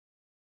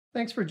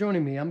Thanks for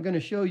joining me. I'm going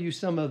to show you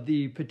some of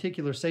the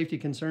particular safety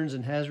concerns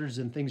and hazards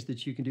and things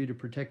that you can do to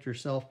protect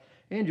yourself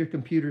and your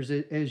computers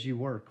as you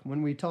work.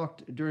 When we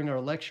talked during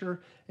our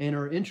lecture and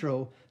our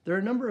intro, there are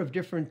a number of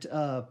different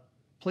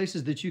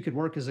places that you could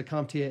work as a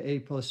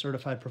CompTIA A+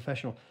 certified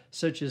professional,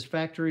 such as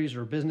factories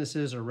or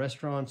businesses or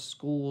restaurants,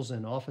 schools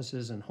and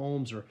offices and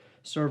homes or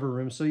server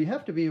rooms. So you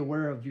have to be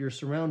aware of your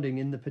surrounding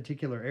in the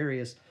particular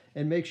areas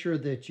and make sure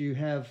that you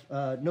have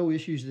no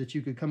issues that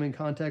you could come in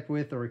contact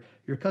with or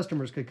your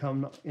customers could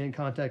come in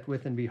contact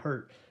with and be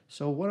hurt.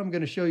 So what I'm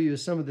going to show you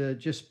is some of the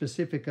just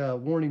specific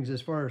warnings as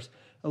far as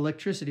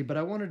electricity, but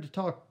I wanted to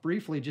talk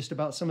briefly just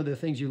about some of the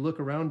things you look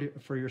around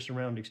for your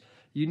surroundings.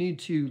 You need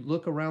to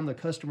look around the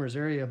customer's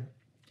area.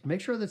 Make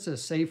sure that's a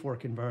safe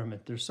work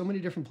environment. There's so many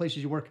different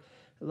places you work.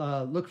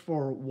 Look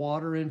for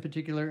water in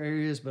particular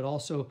areas, but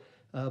also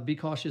be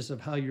cautious of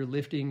how you're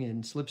lifting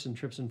and slips and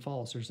trips and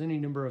falls. There's any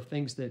number of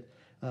things that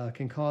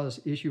can cause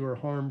issue or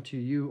harm to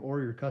you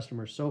or your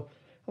customers. So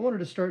I wanted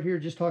to start here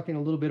just talking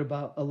a little bit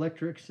about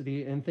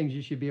electricity and things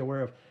you should be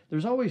aware of.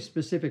 There's always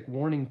specific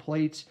warning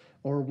plates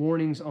or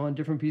warnings on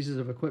different pieces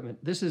of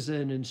equipment. This is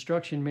an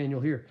instruction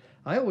manual here.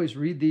 I always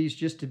read these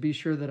just to be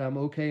sure that I'm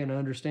okay and I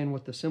understand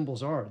what the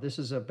symbols are. This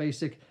is a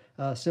basic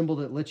symbol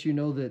that lets you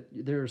know that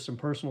there are some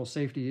personal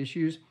safety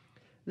issues.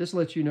 This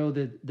lets you know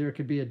that there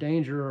could be a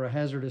danger or a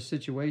hazardous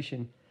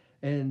situation.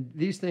 And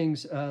these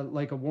things,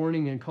 like a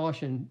warning and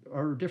caution,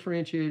 are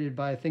differentiated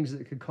by things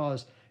that could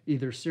cause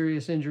either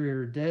serious injury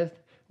or death,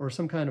 or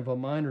some kind of a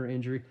minor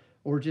injury,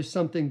 or just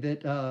something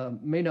that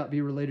may not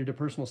be related to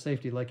personal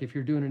safety. Like if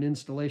you're doing an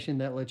installation,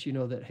 that lets you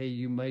know that, hey,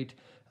 you might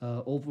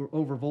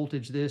over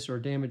voltage this or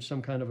damage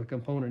some kind of a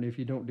component if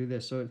you don't do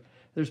this. So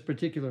there's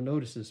particular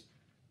notices.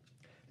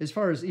 As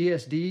far as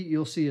ESD,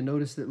 you'll see a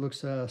notice that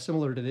looks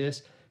similar to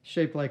this,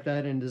 shaped like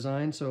that in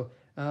design. So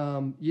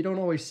you don't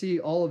always see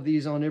all of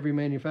these on every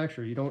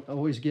manufacturer. You don't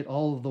always get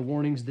all of the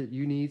warnings that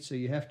you need, so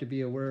you have to be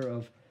aware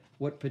of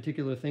what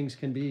particular things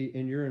can be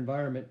in your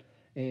environment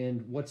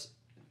and what's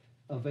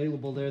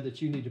available there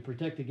that you need to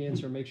protect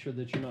against or make sure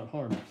that you're not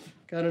harmed.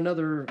 Got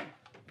another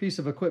piece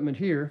of equipment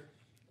here,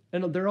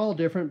 and they're all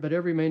different, but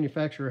every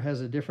manufacturer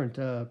has a different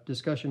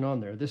discussion on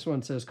there. This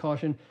one says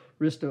caution,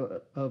 risk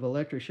of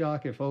electric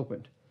shock if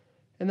opened.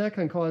 And that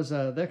can cause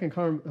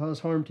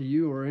harm to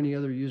you or any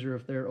other user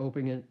if they're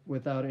opening it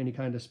without any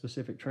kind of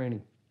specific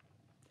training.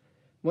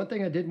 One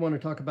thing I did want to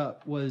talk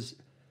about was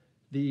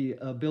the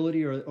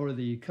ability or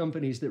the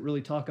companies that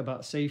really talk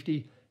about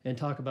safety and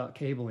talk about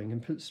cabling.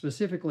 And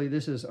specifically,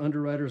 this is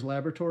Underwriters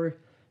Laboratory.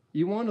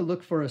 You want to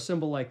look for a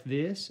symbol like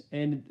this,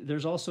 and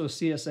there's also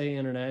CSA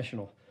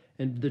International.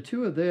 And the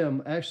two of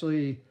them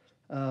actually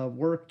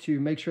work to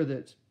make sure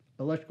that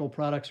electrical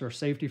products are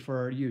safety for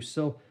our use.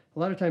 So a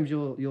lot of times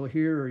you'll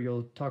hear or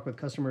you'll talk with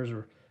customers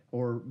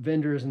or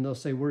vendors and they'll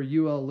say, we're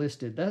UL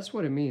listed. That's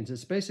what it means.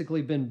 It's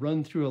basically been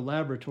run through a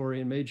laboratory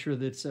and made sure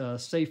that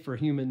it's safe for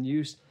human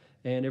use,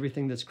 and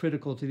everything that's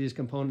critical to these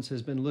components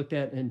has been looked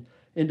at and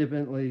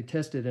independently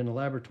tested in a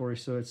laboratory,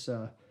 so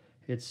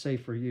it's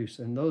safe for use.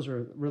 And those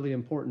are really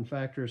important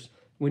factors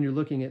when you're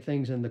looking at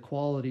things and the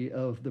quality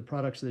of the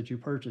products that you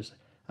purchase.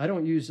 I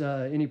don't use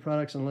any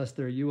products unless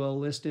they're UL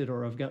listed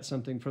or I've got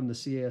something from the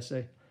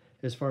CSA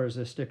as far as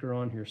a sticker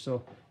on here.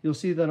 So you'll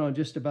see that on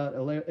just about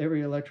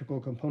every electrical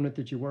component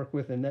that you work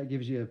with, and that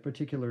gives you a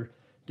particular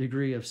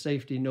degree of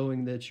safety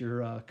knowing that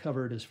you're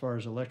covered as far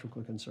as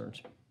electrical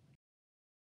concerns.